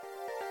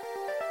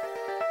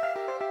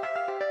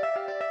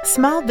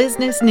Small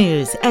business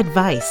news,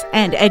 advice,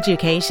 and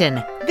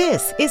education.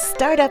 This is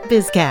Startup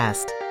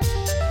Bizcast.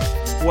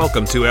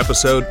 Welcome to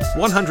episode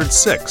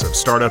 106 of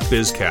Startup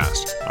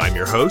Bizcast. I'm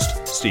your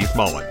host, Steve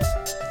Mullen.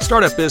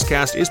 Startup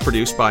Bizcast is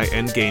produced by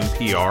Endgame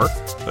PR,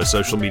 a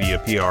social media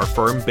PR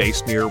firm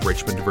based near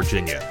Richmond,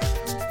 Virginia.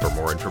 For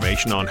more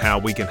information on how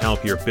we can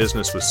help your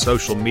business with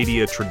social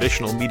media,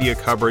 traditional media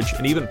coverage,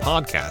 and even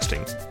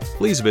podcasting,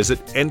 please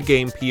visit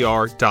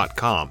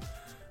endgamepr.com.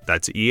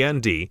 That's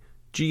ENDGAMEPR.com.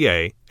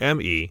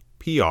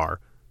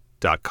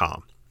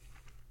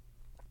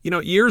 You know,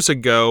 years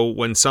ago,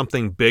 when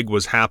something big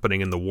was happening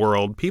in the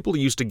world, people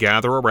used to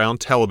gather around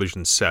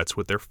television sets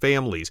with their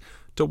families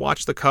to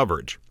watch the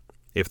coverage.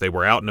 If they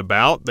were out and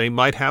about, they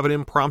might have an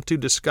impromptu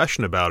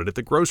discussion about it at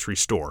the grocery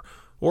store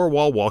or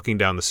while walking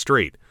down the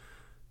street.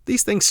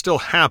 These things still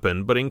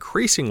happen, but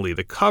increasingly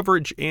the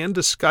coverage and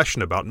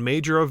discussion about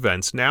major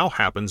events now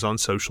happens on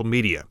social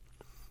media.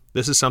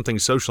 This is something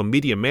social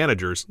media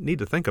managers need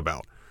to think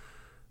about.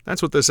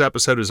 That's what this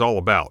episode is all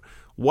about.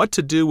 What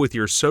to do with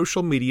your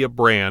social media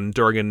brand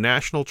during a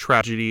national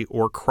tragedy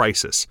or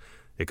crisis.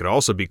 It could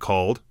also be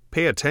called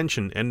pay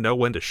attention and know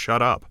when to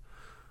shut up.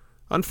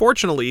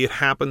 Unfortunately, it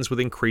happens with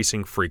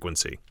increasing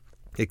frequency.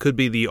 It could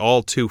be the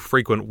all too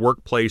frequent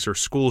workplace or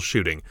school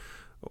shooting,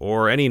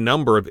 or any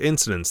number of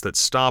incidents that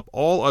stop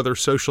all other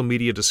social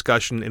media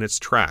discussion in its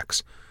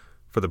tracks.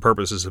 For the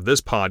purposes of this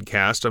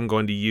podcast, I'm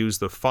going to use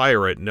the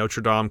fire at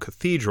Notre Dame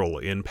Cathedral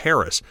in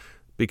Paris,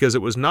 because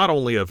it was not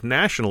only of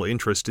national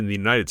interest in the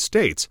United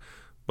States,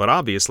 but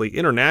obviously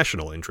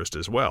international interest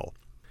as well.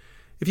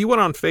 If you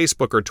went on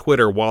Facebook or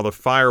Twitter while the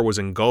fire was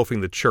engulfing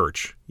the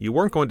church, you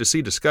weren't going to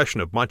see discussion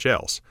of much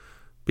else.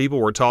 People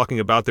were talking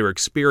about their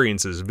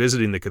experiences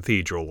visiting the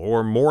cathedral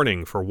or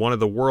mourning for one of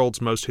the world's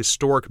most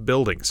historic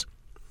buildings.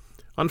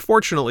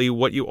 Unfortunately,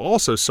 what you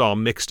also saw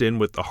mixed in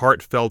with the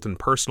heartfelt and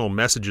personal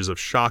messages of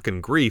shock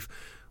and grief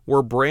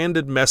were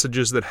branded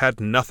messages that had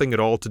nothing at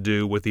all to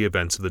do with the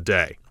events of the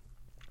day.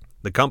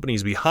 The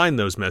companies behind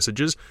those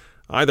messages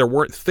either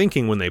weren't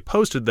thinking when they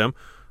posted them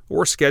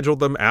or scheduled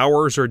them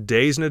hours or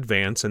days in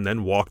advance and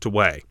then walked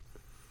away.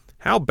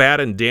 How bad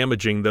and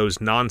damaging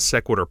those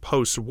non-sequitur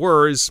posts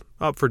were is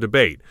up for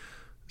debate.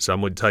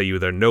 Some would tell you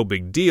they're no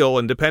big deal,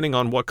 and depending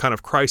on what kind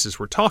of crisis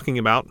we're talking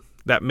about,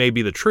 that may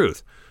be the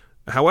truth.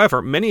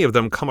 However, many of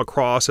them come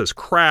across as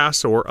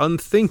crass or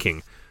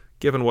unthinking,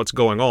 given what's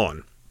going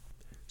on.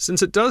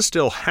 Since it does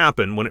still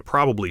happen when it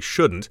probably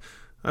shouldn't,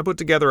 I put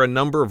together a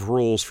number of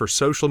rules for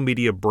social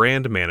media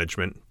brand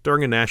management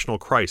during a national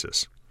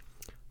crisis.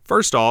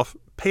 First off,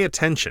 pay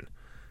attention.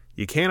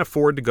 You can't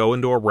afford to go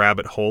into a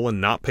rabbit hole and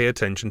not pay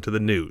attention to the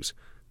news.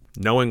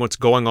 Knowing what's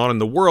going on in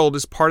the world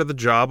is part of the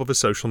job of a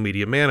social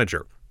media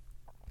manager.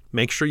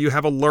 Make sure you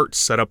have alerts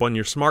set up on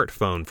your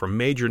smartphone from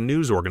major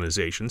news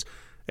organizations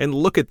and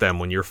look at them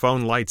when your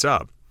phone lights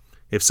up.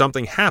 If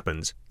something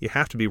happens, you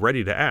have to be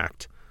ready to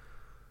act.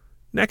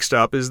 Next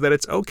up is that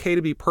it's okay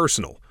to be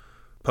personal.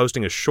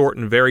 Posting a short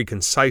and very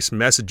concise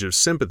message of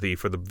sympathy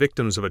for the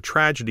victims of a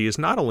tragedy is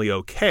not only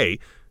okay,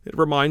 it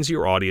reminds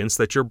your audience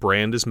that your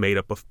brand is made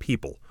up of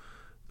people.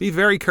 Be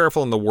very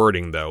careful in the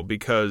wording, though,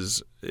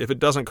 because if it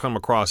doesn't come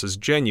across as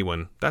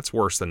genuine, that's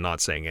worse than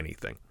not saying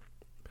anything.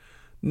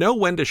 Know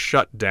when to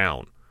shut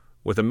down.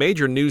 With a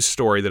major news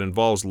story that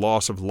involves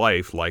loss of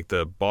life, like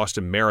the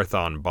Boston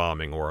Marathon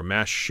bombing or a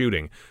mass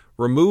shooting,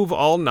 remove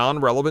all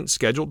non-relevant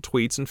scheduled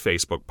tweets and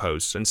Facebook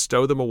posts and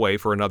stow them away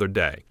for another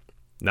day.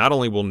 Not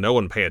only will no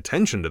one pay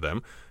attention to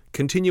them,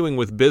 continuing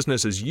with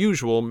business as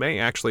usual may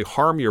actually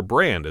harm your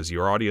brand, as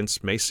your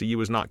audience may see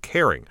you as not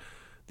caring.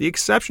 The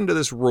exception to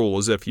this rule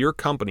is if your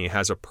company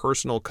has a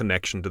personal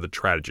connection to the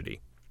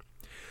tragedy.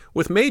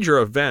 With major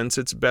events,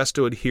 it's best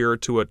to adhere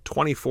to a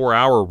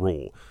 24-hour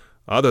rule.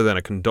 Other than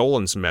a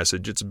condolence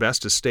message, it's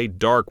best to stay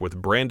dark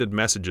with branded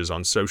messages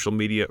on social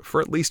media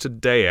for at least a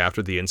day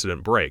after the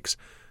incident breaks.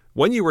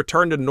 When you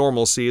return to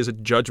normalcy is a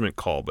judgment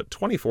call, but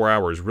 24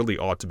 hours really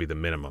ought to be the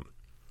minimum.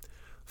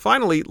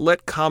 Finally,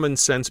 let common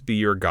sense be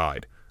your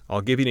guide.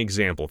 I'll give you an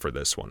example for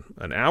this one.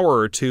 An hour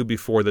or two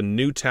before the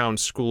Newtown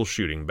school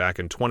shooting back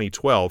in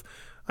 2012,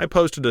 I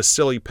posted a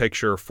silly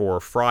picture for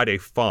Friday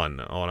Fun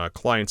on a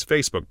client's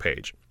Facebook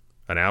page.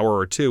 An hour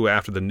or two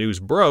after the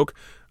news broke,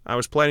 I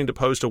was planning to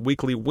post a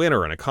weekly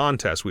winner in a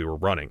contest we were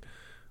running.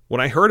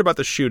 When I heard about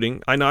the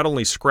shooting, I not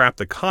only scrapped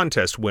the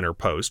contest winner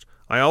post,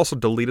 I also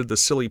deleted the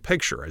silly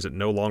picture as it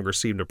no longer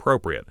seemed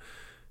appropriate.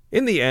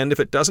 In the end, if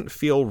it doesn't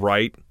feel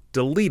right,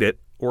 delete it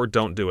or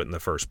don't do it in the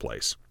first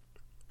place.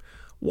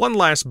 One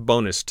last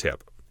bonus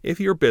tip. If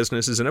your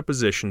business is in a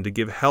position to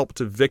give help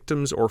to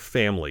victims or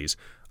families,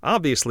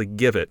 obviously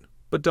give it,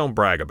 but don't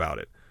brag about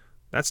it.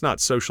 That's not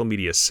social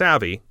media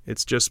savvy,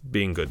 it's just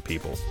being good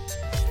people.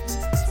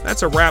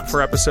 That's a wrap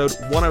for episode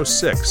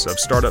 106 of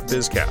Startup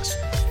Bizcast.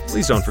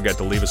 Please don't forget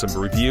to leave us a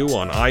review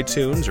on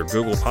iTunes or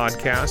Google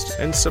Podcast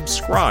and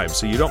subscribe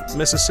so you don't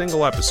miss a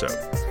single episode.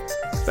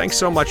 Thanks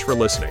so much for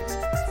listening.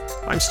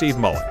 I'm Steve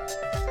Mullen.